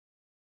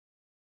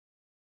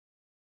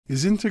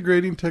Is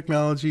integrating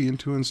technology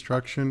into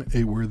instruction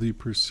a worthy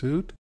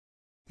pursuit?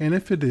 And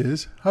if it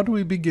is, how do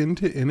we begin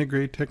to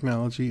integrate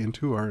technology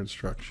into our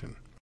instruction?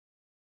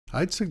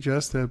 I'd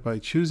suggest that by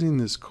choosing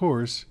this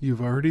course, you've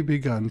already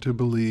begun to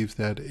believe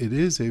that it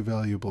is a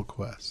valuable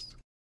quest.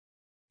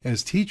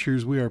 As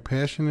teachers, we are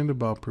passionate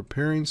about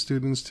preparing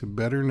students to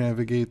better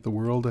navigate the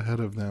world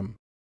ahead of them.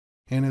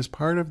 And as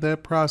part of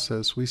that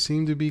process, we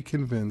seem to be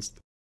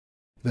convinced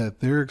that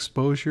their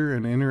exposure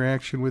and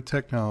interaction with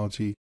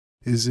technology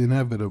is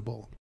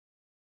inevitable.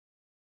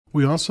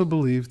 We also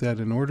believe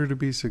that in order to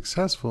be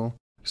successful,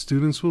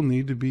 students will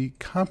need to be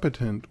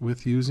competent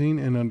with using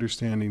and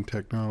understanding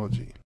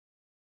technology.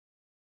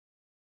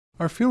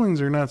 Our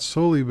feelings are not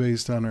solely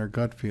based on our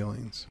gut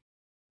feelings.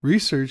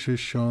 Research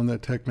has shown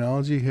that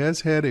technology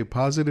has had a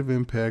positive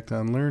impact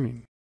on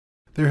learning.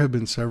 There have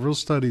been several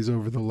studies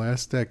over the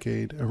last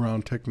decade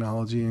around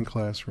technology in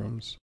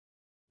classrooms.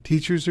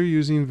 Teachers are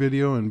using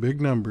video in big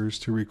numbers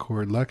to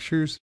record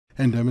lectures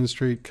and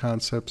demonstrate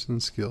concepts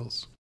and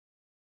skills.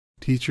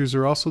 Teachers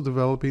are also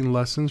developing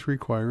lessons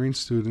requiring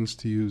students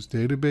to use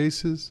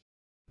databases,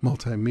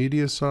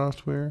 multimedia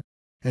software,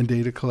 and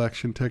data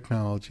collection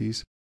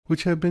technologies,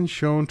 which have been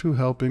shown to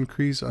help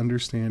increase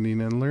understanding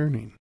and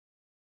learning.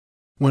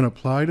 When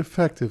applied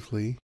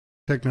effectively,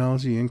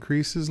 technology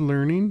increases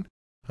learning,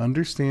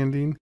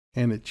 understanding,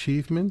 and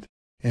achievement,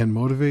 and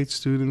motivates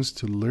students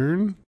to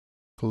learn,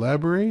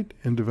 collaborate,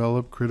 and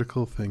develop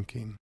critical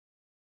thinking.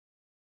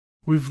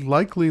 We've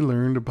likely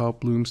learned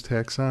about Bloom's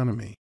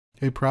taxonomy,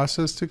 a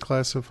process to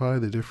classify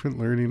the different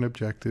learning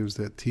objectives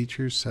that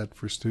teachers set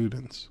for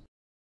students.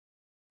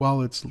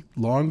 While it's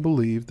long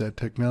believed that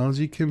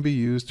technology can be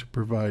used to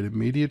provide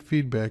immediate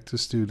feedback to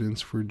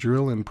students for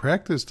drill and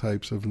practice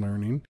types of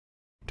learning,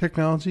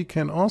 technology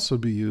can also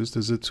be used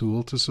as a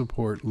tool to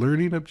support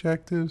learning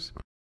objectives,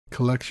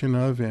 collection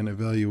of and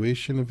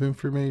evaluation of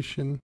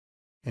information,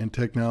 and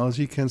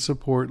technology can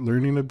support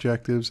learning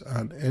objectives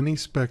on any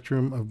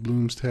spectrum of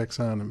Bloom's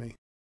taxonomy.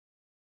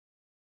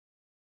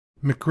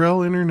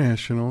 McREL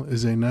International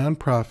is a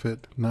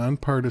nonprofit,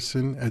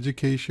 nonpartisan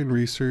education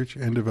research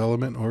and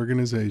development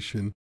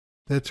organization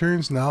that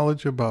turns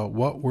knowledge about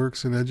what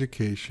works in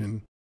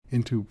education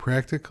into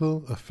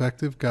practical,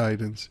 effective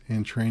guidance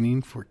and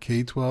training for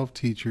K-12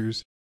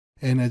 teachers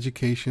and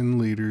education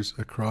leaders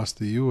across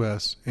the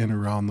U.S. and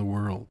around the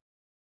world.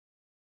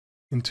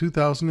 In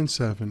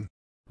 2007,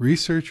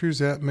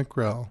 researchers at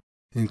McREL,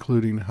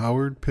 including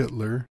Howard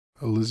Pittler,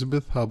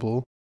 Elizabeth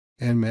Hubble,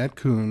 and Matt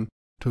Kuhn,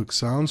 took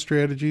sound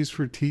strategies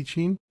for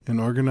teaching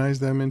and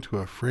organized them into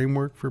a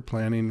framework for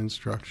planning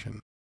instruction.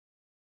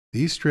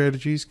 These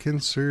strategies can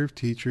serve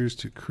teachers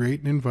to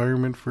create an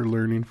environment for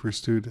learning for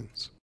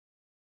students.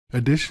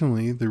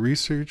 Additionally, the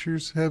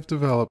researchers have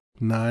developed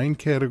 9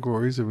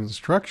 categories of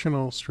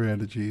instructional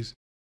strategies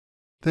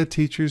that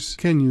teachers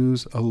can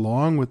use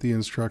along with the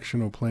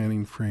instructional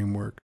planning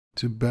framework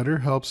to better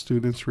help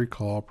students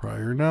recall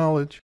prior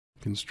knowledge,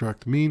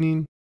 construct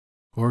meaning,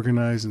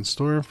 organize and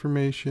store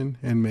information,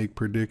 and make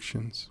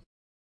predictions.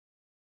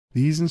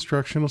 These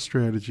instructional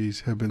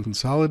strategies have been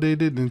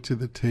consolidated into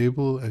the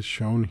table as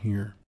shown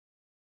here.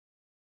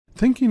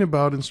 Thinking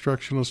about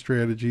instructional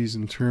strategies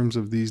in terms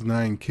of these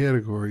 9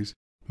 categories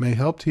may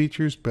help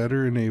teachers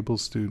better enable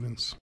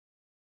students.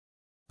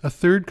 A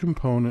third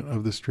component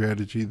of the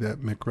strategy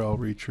that McREL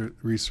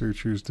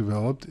researchers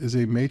developed is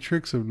a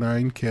matrix of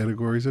 9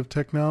 categories of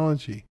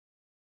technology,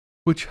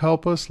 which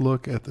help us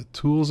look at the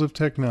tools of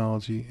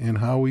technology and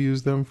how we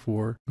use them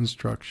for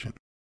instruction.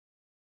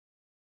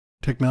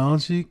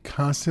 Technology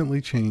constantly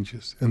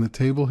changes, and the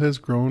table has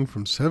grown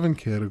from 7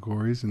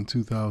 categories in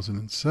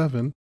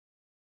 2007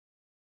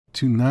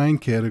 to 9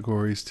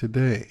 categories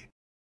today.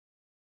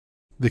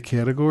 The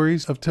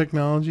categories of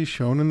technology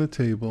shown in the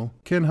table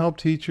can help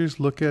teachers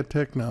look at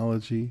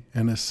technology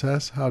and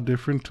assess how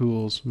different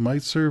tools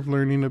might serve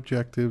learning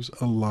objectives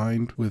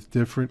aligned with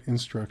different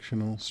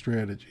instructional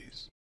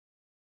strategies.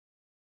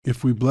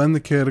 If we blend the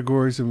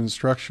categories of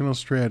instructional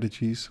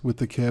strategies with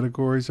the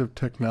categories of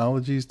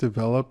technologies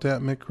developed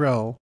at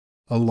McREL,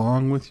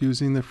 along with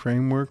using the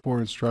framework for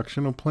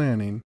instructional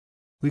planning,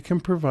 we can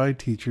provide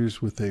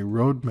teachers with a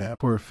roadmap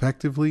for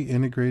effectively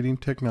integrating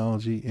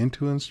technology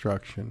into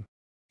instruction,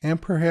 and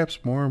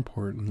perhaps more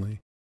importantly,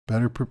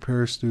 better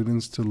prepare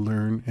students to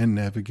learn and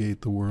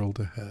navigate the world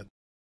ahead.